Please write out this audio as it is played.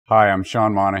Hi, I'm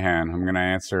Sean Monahan. I'm going to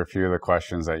answer a few of the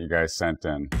questions that you guys sent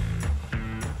in.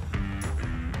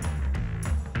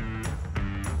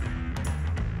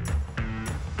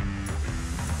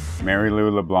 Mary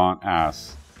Lou LeBlanc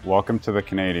asks, welcome to the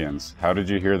Canadians. How did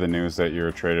you hear the news that you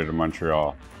were traded to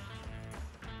Montreal?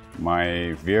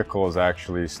 My vehicle is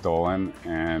actually stolen,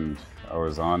 and I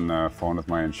was on the phone with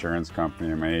my insurance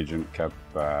company, and my agent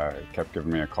kept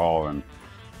giving me a call, and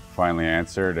finally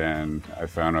answered, and I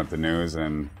found out the news,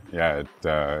 and yeah,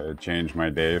 it changed my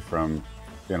day from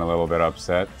being a little bit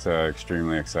upset to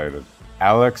extremely excited.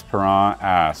 Alex Perrin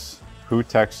asks, who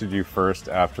texted you first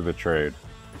after the trade?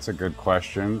 It's a good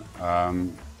question. I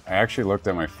actually looked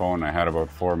at my phone. I had about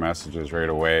 4 messages right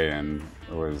away, and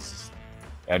it was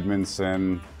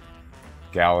Edmondson,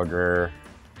 Gallagher,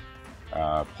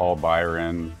 Paul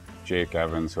Byron, Jake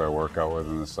Evans, who I work out with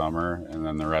in the summer, and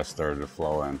then the rest started to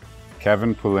flow in.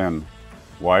 Kevin Poulin,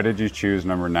 why did you choose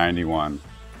number 91?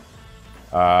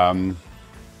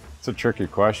 It's a tricky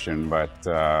question, but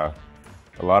a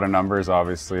lot of numbers,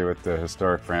 obviously, with the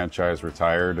historic franchise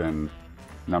retired, and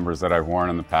numbers that I've worn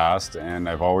in the past, and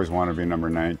I've always wanted to be number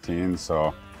 19,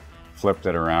 so flipped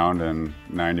it around, and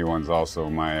 91 is also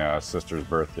my sister's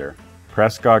birth year.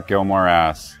 Prescott Gilmore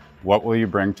asks, what will you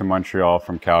bring to Montreal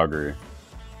from Calgary?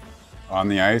 On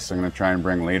the ice, I'm going to try and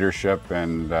bring leadership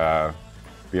and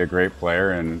be a great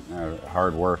player, and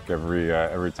hard work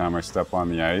every time I step on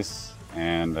the ice.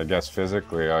 And I guess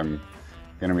physically, I'm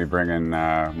going to be bringing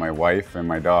my wife and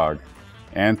my dog.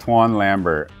 Antoine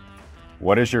Lambert,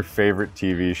 what is your favorite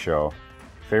TV show?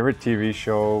 Favorite TV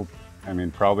show, I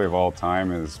mean, probably of all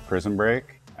time is Prison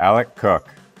Break. Alec Cook,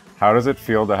 how does it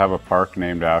feel to have a park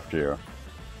named after you?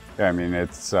 Yeah, I mean,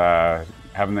 it's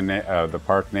having the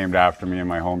park named after me in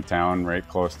my hometown, right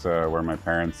close to where my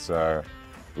parents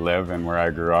live and where I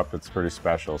grew up. It's pretty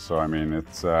special. So, I mean,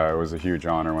 it was a huge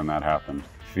honor when that happened.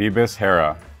 Phoebus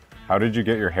Hera, how did you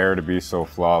get your hair to be so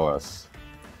flawless?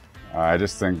 I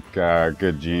just think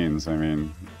good genes. I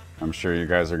mean, I'm sure you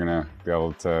guys are gonna be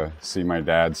able to see my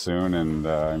dad soon, and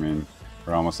I mean,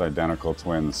 we're almost identical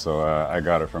twins, so I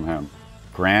got it from him.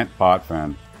 Grant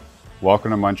Potvin,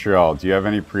 welcome to Montreal. Do you have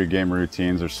any pre-game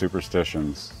routines or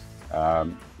superstitions?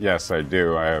 Yes, I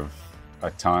do. I have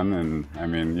a ton, and I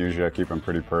mean, usually I keep them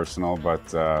pretty personal,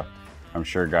 but I'm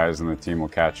sure guys in the team will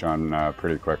catch on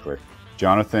pretty quickly.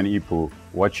 Jonathan Ipu,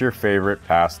 what's your favorite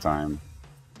pastime?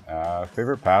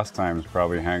 Favorite pastime is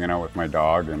probably hanging out with my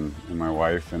dog and my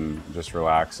wife and just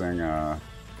relaxing.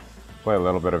 Play a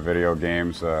little bit of video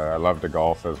games. I love to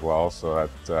golf as well, so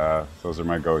those are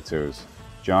my go-tos.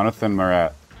 Jonathan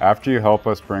Moret, after you help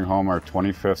us bring home our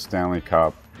 25th Stanley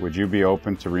Cup, would you be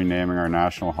open to renaming our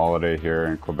national holiday here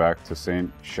in Quebec to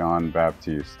Saint Jean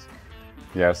Baptiste?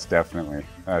 Yes, definitely.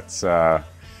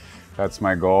 That's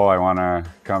my goal. I want to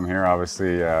come here,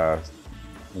 obviously,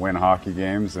 win hockey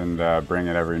games and bring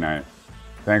it every night.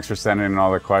 Thanks for sending in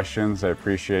all the questions. I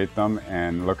appreciate them,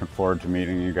 and looking forward to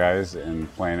meeting you guys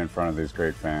and playing in front of these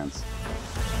great fans.